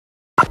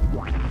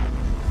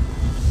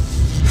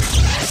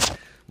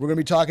We're going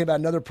to be talking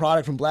about another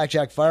product from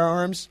Blackjack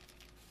Firearms.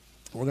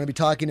 We're going to be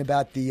talking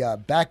about the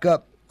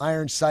backup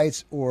iron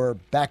sights or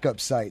backup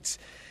sights.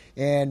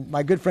 And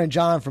my good friend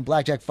John from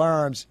Blackjack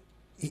Firearms,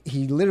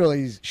 he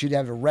literally should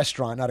have a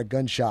restaurant, not a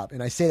gun shop.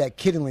 And I say that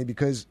kiddingly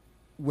because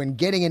when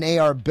getting an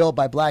AR built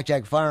by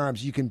Blackjack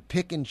Firearms, you can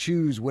pick and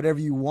choose whatever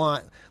you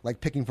want, like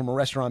picking from a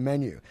restaurant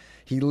menu.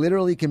 He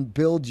literally can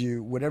build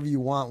you whatever you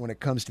want when it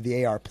comes to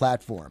the AR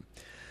platform.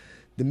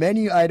 The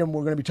menu item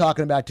we're going to be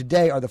talking about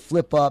today are the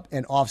flip-up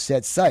and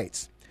offset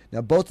sights.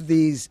 Now, both of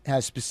these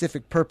have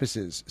specific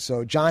purposes.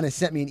 So John has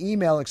sent me an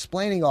email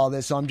explaining all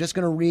this, so I'm just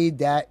going to read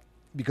that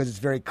because it's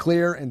very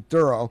clear and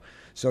thorough.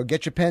 So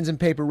get your pens and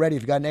paper ready.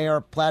 If you've got an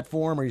AR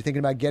platform or you're thinking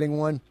about getting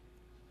one,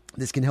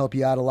 this can help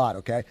you out a lot,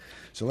 okay?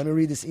 So let me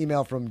read this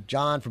email from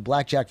John from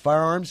Blackjack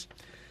Firearms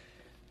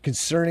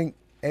concerning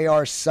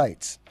AR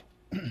sights.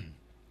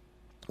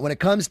 When it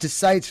comes to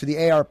sights for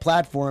the AR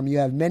platform, you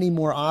have many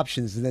more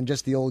options than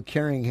just the old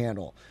carrying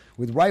handle.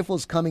 With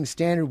rifles coming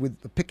standard with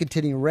a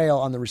Picatinny rail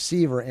on the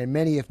receiver and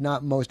many, if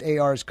not most,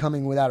 ARs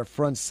coming without a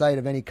front sight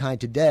of any kind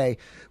today,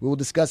 we will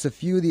discuss a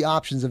few of the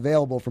options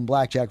available from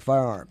Blackjack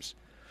Firearms.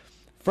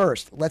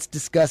 First, let's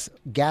discuss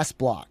gas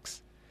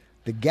blocks.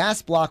 The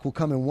gas block will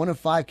come in one of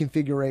 5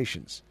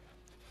 configurations.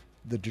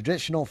 The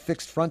traditional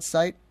fixed front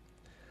sight,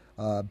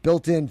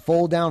 built-in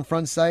fold-down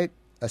front sight,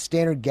 a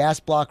standard gas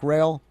block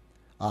rail,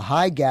 a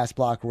high gas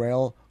block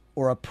rail,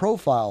 or a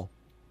profile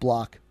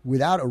block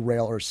without a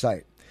rail or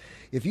sight.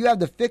 If you have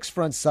the fixed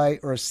front sight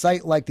or a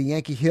sight like the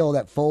Yankee Hill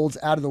that folds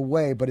out of the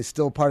way but is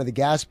still part of the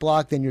gas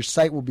block, then your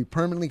sight will be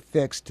permanently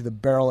fixed to the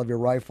barrel of your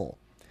rifle.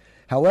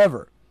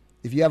 However,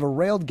 if you have a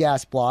railed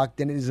gas block,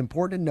 then it is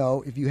important to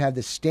know if you have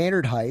the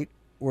standard height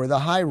or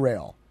the high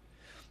rail.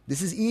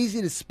 This is easy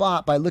to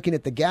spot by looking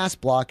at the gas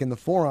block in the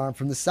forearm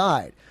from the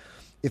side.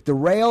 If the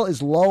rail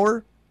is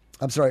level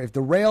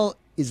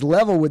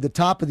with the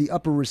top of the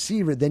upper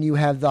receiver, then you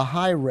have the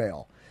high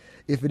rail.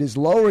 If it is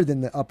lower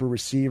than the upper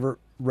receiver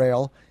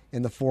rail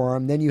in the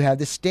forearm, then you have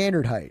the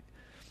standard height.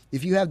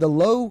 If you have the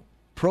low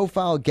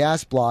profile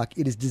gas block,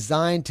 it is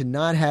designed to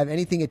not have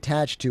anything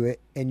attached to it,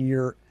 and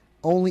your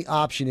only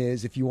option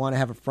is, if you want to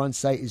have a front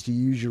sight, is to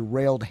use your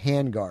railed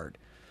handguard.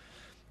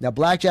 Now,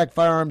 Blackjack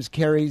Firearms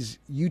carries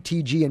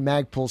UTG and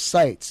Magpul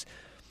sights.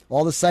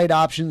 All the sight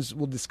options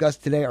we'll discuss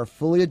today are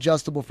fully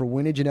adjustable for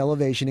windage and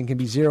elevation and can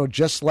be zeroed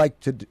just like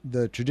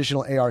the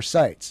traditional AR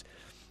sights.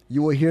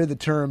 You will hear the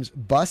terms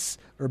bus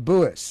or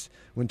buis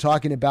when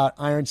talking about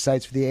iron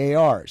sights for the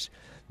ARs.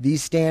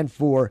 These stand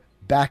for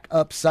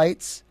backup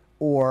sights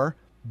or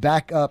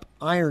backup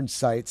iron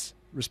sights,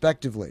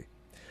 respectively.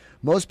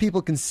 Most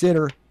people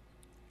consider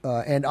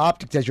and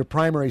optics as your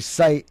primary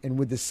sight, and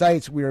with the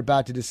sights we are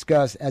about to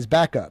discuss as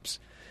backups.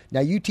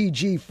 Now,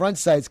 UTG front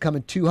sights come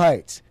in 2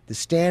 heights, the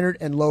standard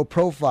and low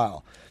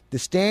profile. The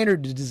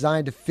standard is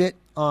designed to fit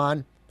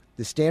on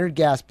the standard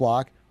gas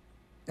block,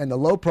 and the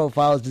low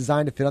profile is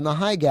designed to fit on the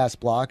high gas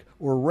block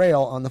or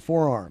rail on the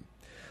forearm.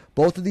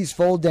 Both of these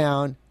fold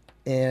down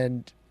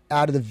and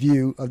out of the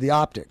view of the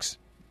optics.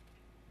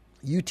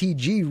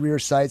 UTG rear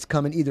sights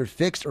come in either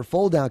fixed or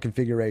fold-down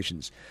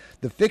configurations.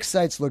 The fixed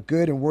sights look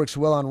good and works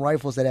well on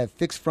rifles that have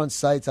fixed front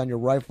sights on your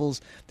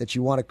rifles that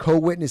you want to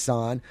co-witness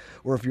on,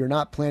 or if you're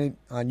not planning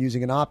on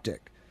using an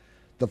optic.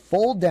 The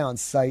fold-down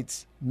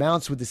sights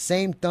mounts with the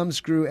same thumb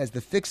screw as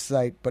the fixed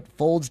sight, but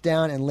folds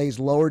down and lays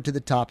lower to the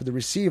top of the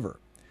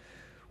receiver.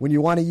 When you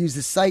want to use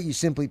the sight, you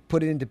simply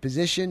put it into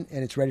position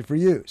and it's ready for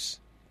use.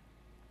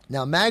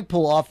 Now,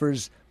 Magpul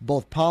offers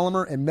both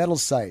polymer and metal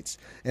sights,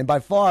 and by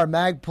far,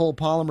 Magpul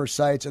polymer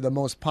sights are the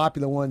most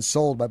popular ones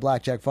sold by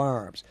Blackjack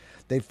Firearms.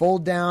 They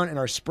fold down and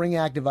are spring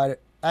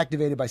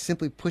activated by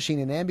simply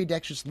pushing an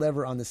ambidextrous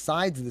lever on the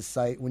sides of the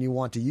sight when you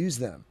want to use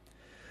them.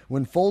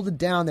 When folded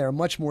down, they are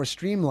much more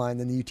streamlined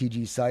than the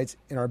UTG sights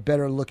and are a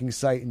better-looking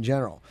sight in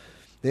general.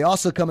 They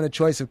also come in a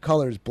choice of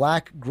colors: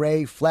 black,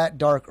 gray, flat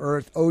dark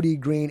earth, OD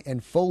green,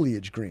 and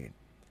foliage green.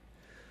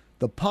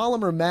 The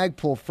polymer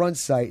Magpul front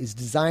sight is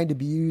designed to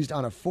be used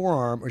on a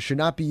forearm or should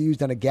not be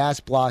used on a gas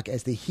block,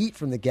 as the heat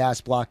from the gas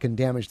block can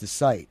damage the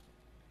sight.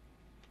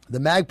 The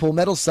Magpul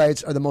metal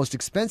sights are the most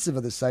expensive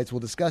of the sights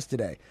we'll discuss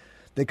today.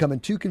 They come in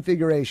 2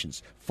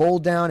 configurations,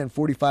 fold down and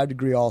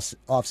 45-degree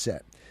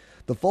offset.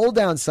 The fold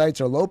down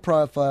sights are low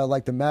profile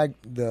like the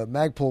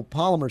Magpul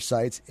polymer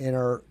sights and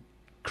are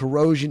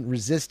corrosion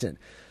resistant.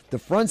 The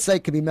front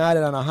sight can be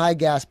mounted on a high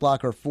gas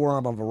block or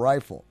forearm of a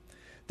rifle.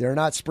 They are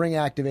not spring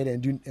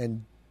activated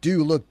and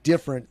do look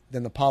different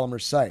than the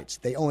polymer sights.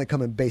 They only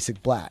come in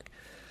basic black.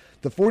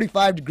 The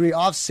 45-degree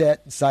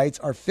offset sights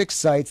are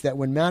fixed sights that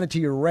when mounted to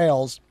your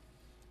rails,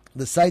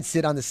 the sights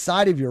sit on the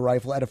side of your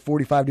rifle at a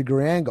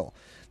 45-degree angle.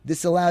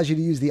 This allows you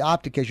to use the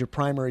optic as your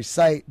primary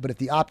sight, but if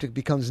the optic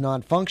becomes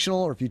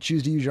non-functional or if you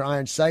choose to use your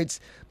iron sights,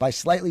 by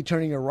slightly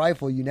turning your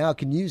rifle, you now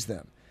can use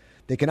them.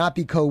 They cannot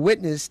be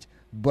co-witnessed,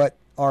 but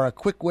are a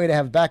quick way to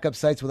have backup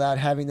sights without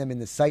having them in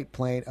the sight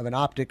plane of an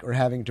optic or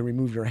having to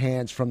remove your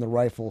hands from the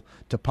rifle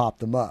to pop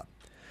them up.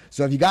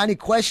 So if you got any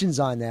questions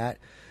on that,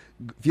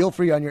 feel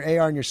free on your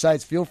AR and your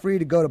sights, feel free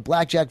to go to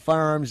Blackjack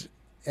Firearms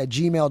at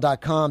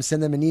gmail.com.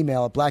 Send them an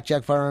email at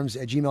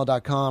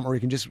blackjackfirearms@gmail.com, or you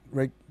can just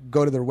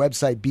go to their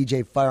website,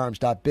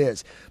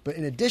 bjfirearms.biz. But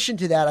in addition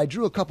to that, I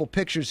drew a couple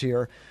pictures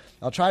here.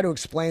 I'll try to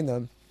explain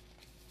them.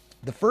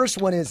 The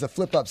first one is the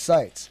flip-up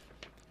sights.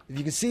 If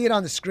you can see it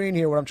on the screen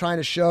here, what I'm trying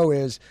to show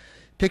is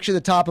picture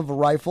the top of a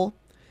rifle,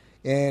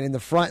 and in the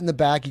front and the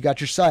back, you got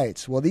your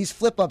sights. Well, these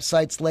flip-up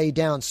sights lay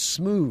down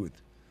smooth,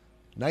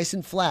 nice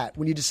and flat.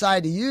 When you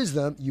decide to use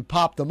them, you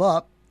pop them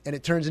up, and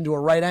it turns into a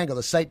right angle.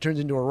 The sight turns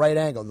into a right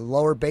angle. The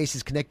lower base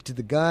is connected to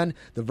the gun.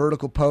 The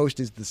vertical post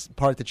is the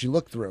part that you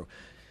look through.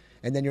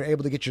 And then you're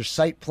able to get your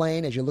sight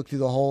plane as you look through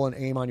the hole and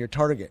aim on your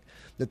target.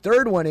 The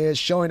third one is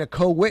showing a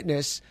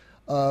co-witness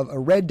of a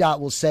red dot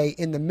will say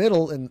in the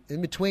middle, in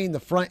between the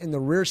front and the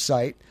rear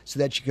sight, so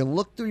that you can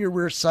look through your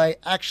rear sight,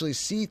 actually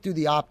see through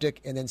the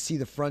optic, and then see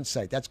the front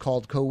sight. That's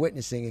called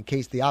co-witnessing. In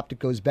case the optic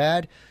goes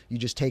bad, you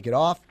just take it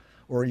off,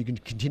 or you can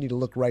continue to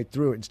look right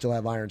through it and still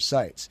have iron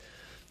sights.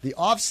 The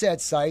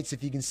offset sights,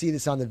 if you can see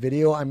this on the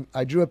video,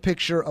 I drew a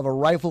picture of a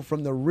rifle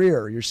from the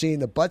rear. You're seeing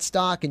the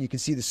buttstock, and you can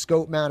see the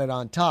scope mounted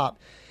on top.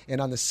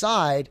 And on the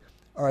side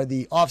are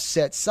the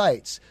offset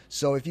sights.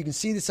 So if you can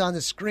see this on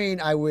the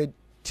screen, I would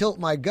tilt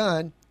my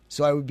gun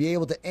so I would be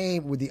able to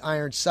aim with the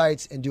iron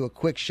sights and do a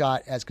quick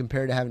shot as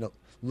compared to having to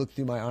look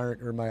through my iron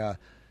or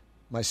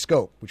my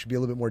scope, which would be a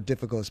little bit more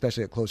difficult,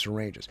 especially at closer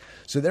ranges.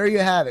 So there you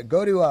have it.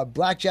 Go to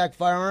Blackjack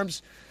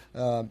Firearms.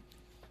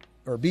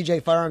 Or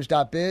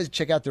bjfirearms.biz.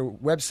 Check out their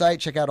website.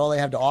 Check out all they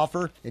have to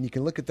offer, and you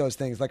can look at those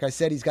things. Like I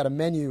said, he's got a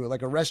menu,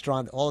 like a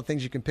restaurant, all the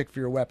things you can pick for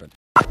your weapon.